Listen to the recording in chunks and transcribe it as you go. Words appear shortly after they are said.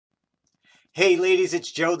Hey ladies,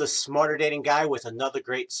 it's Joe, the Smarter Dating Guy, with another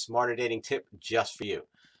great Smarter Dating tip just for you.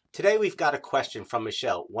 Today we've got a question from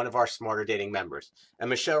Michelle, one of our Smarter Dating members. And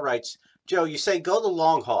Michelle writes, Joe, you say go the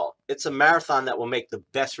long haul. It's a marathon that will make the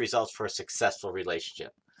best results for a successful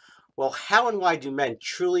relationship. Well, how and why do men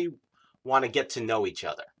truly want to get to know each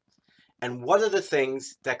other? And what are the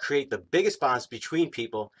things that create the biggest bonds between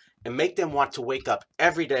people and make them want to wake up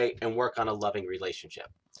every day and work on a loving relationship?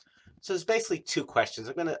 So there's basically two questions.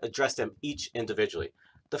 I'm going to address them each individually.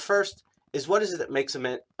 The first is, what is it that makes a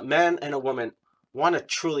man and a woman want to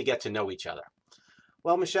truly get to know each other?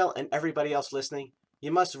 Well, Michelle and everybody else listening,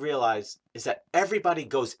 you must realize is that everybody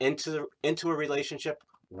goes into a relationship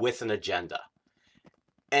with an agenda.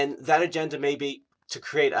 And that agenda may be to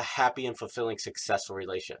create a happy and fulfilling, successful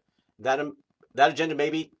relationship. That agenda may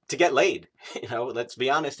be to get laid. Let's be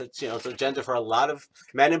honest. It's an agenda for a lot of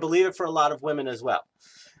men and believe it for a lot of women as well.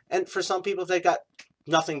 And for some people, they've got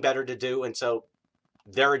nothing better to do. And so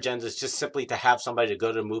their agenda is just simply to have somebody to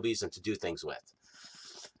go to the movies and to do things with.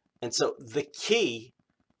 And so the key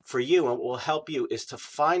for you and what will help you is to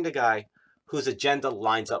find a guy whose agenda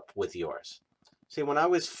lines up with yours. See, when I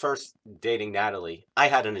was first dating Natalie, I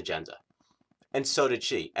had an agenda, and so did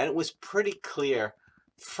she. And it was pretty clear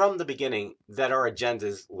from the beginning that our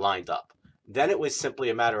agendas lined up. Then it was simply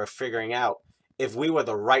a matter of figuring out if we were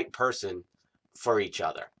the right person for each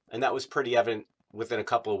other. And that was pretty evident within a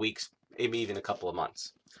couple of weeks, maybe even a couple of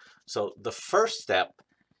months. So the first step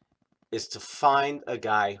is to find a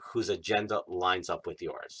guy whose agenda lines up with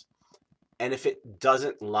yours. And if it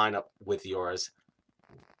doesn't line up with yours,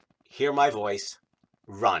 hear my voice,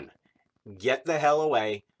 run. Get the hell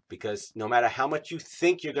away, because no matter how much you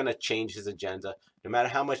think you're going to change his agenda, no matter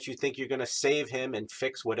how much you think you're going to save him and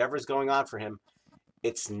fix whatever's going on for him,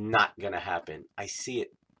 it's not going to happen. I see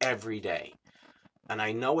it every day. And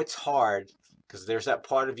I know it's hard because there's that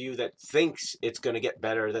part of you that thinks it's going to get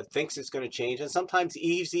better, that thinks it's going to change. And sometimes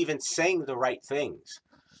Eve's even saying the right things.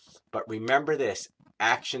 But remember this,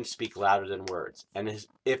 actions speak louder than words. And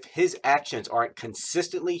if his actions aren't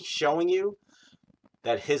consistently showing you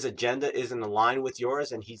that his agenda isn't aligned with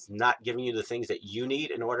yours and he's not giving you the things that you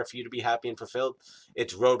need in order for you to be happy and fulfilled,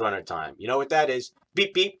 it's roadrunner time. You know what that is?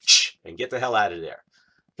 Beep, beep, and get the hell out of there.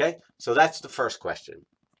 Okay? So that's the first question.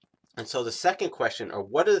 And so the second question are,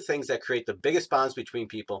 what are the things that create the biggest bonds between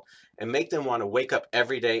people and make them want to wake up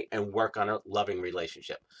every day and work on a loving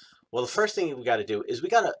relationship? Well, the first thing we got to do is we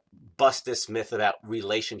got to bust this myth about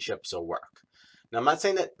relationships or work. Now, I'm not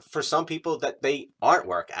saying that for some people that they aren't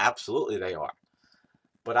work. Absolutely they are.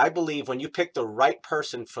 But I believe when you pick the right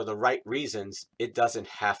person for the right reasons, it doesn't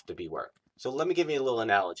have to be work. So let me give you a little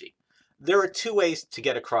analogy. There are two ways to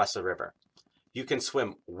get across a river. You can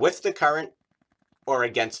swim with the current or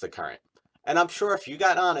against the current. And I'm sure if you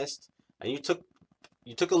got honest and you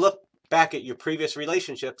took a look back at your previous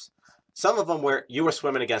relationships, some of them where you were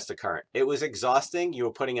swimming against the current. It was exhausting, you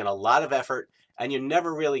were putting in a lot of effort, and you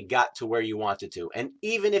never really got to where you wanted to. And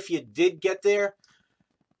even if you did get there,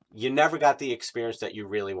 you never got the experience that you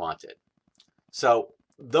really wanted. So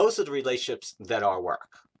those are the relationships that are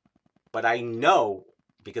work. But I know,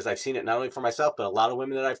 because I've seen it not only for myself, but a lot of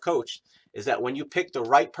women that I've coached, is that when you pick the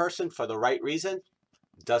right person for the right reason,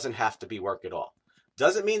 doesn't have to be work at all.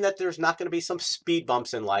 Doesn't mean that there's not going to be some speed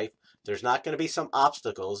bumps in life. There's not going to be some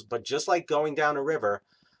obstacles, but just like going down a river,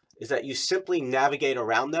 is that you simply navigate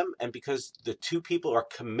around them. And because the two people are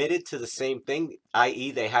committed to the same thing,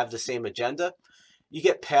 i.e. they have the same agenda, you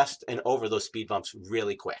get past and over those speed bumps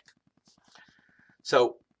really quick.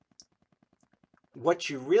 So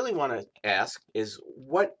what you really want to ask is,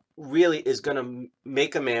 what really is going to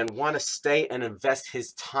make a man want to stay and invest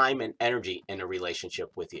his time and energy in a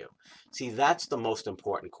relationship with you? See, that's the most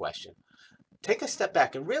important question. Take a step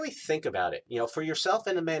back and really think about it, for yourself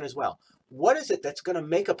and the man as well. What is it that's going to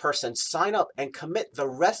make a person sign up and commit the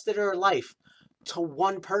rest of their life to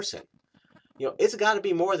one person? It's got to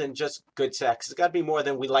be more than just good sex. It's got to be more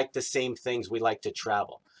than we like the same things, we like to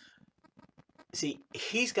travel. See,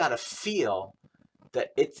 he's got to feel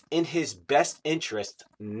that it's in his best interest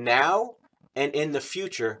now and in the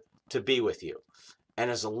future to be with you. And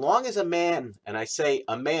as long as a man, and I say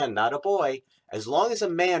a man, not a boy, as long as a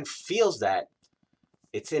man feels that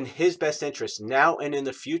it's in his best interest now and in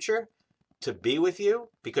the future to be with you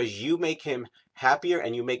because you make him happier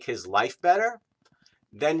and you make his life better,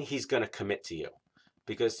 then he's going to commit to you.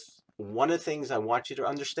 Because one of the things I want you to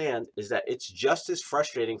understand is that it's just as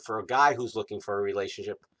frustrating for a guy who's looking for a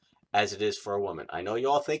relationship as it is for a woman. I know you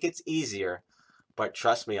all think it's easier, but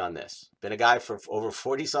trust me on this. Been a guy for over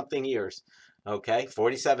 40 something years, okay,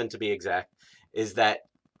 47 to be exact, is that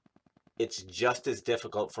it's just as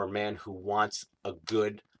difficult for a man who wants a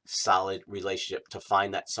good solid relationship to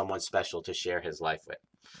find that someone special to share his life with.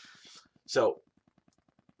 So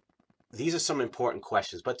these are some important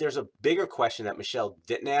questions, but there's a bigger question that Michelle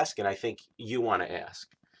didn't ask, and I think you want to ask.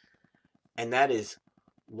 And that is,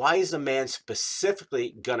 why is a man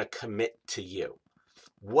specifically going to commit to you?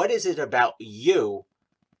 What is it about you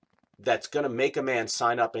that's going to make a man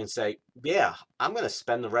sign up and say, yeah, I'm going to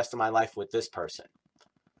spend the rest of my life with this person?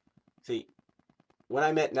 See, when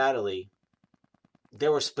I met Natalie,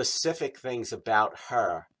 there were specific things about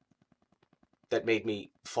her that made me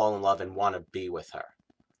fall in love and want to be with her.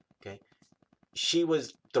 Okay. She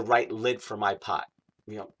was the right lid for my pot.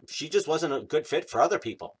 She just wasn't a good fit for other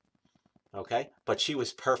people. Okay. But she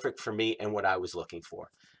was perfect for me and what I was looking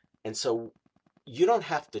for. And so you don't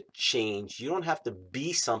have to change. You don't have to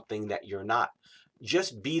be something that you're not.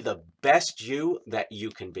 Just be the best you that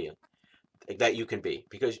you can be,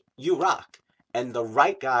 because you rock. And the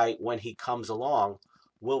right guy, when he comes along,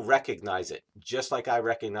 will recognize it, just like I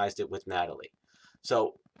recognized it with Natalie.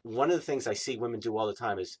 So one of the things I see women do all the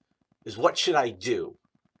time is what should I do?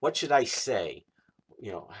 What should I say?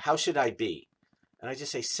 How should I be? And I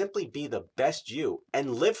just say, simply be the best you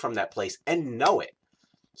and live from that place and know it.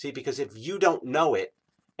 See, because if you don't know it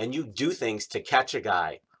and you do things to catch a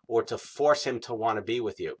guy or to force him to want to be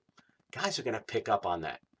with you, guys are going to pick up on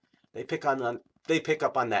that. They pick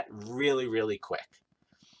up on that really, really quick.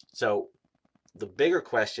 So the bigger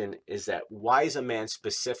question is that, why is a man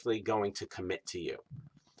specifically going to commit to you?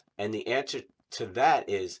 And the answer to that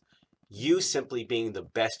is you simply being the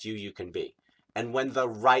best you can be. And when the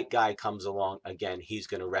right guy comes along, again, he's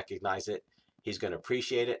going to recognize it, he's going to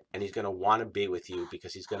appreciate it, and he's going to want to be with you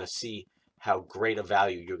because he's going to see how great a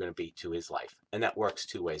value you're going to be to his life. And that works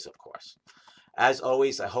two ways, of course. As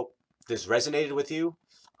always, I hope this resonated with you.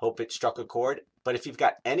 Hope it struck a chord. But if you've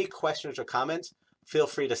got any questions or comments, feel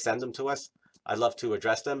free to send them to us. I'd love to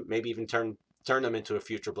address them, maybe even turn them into a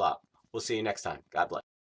future blog. We'll see you next time. God bless.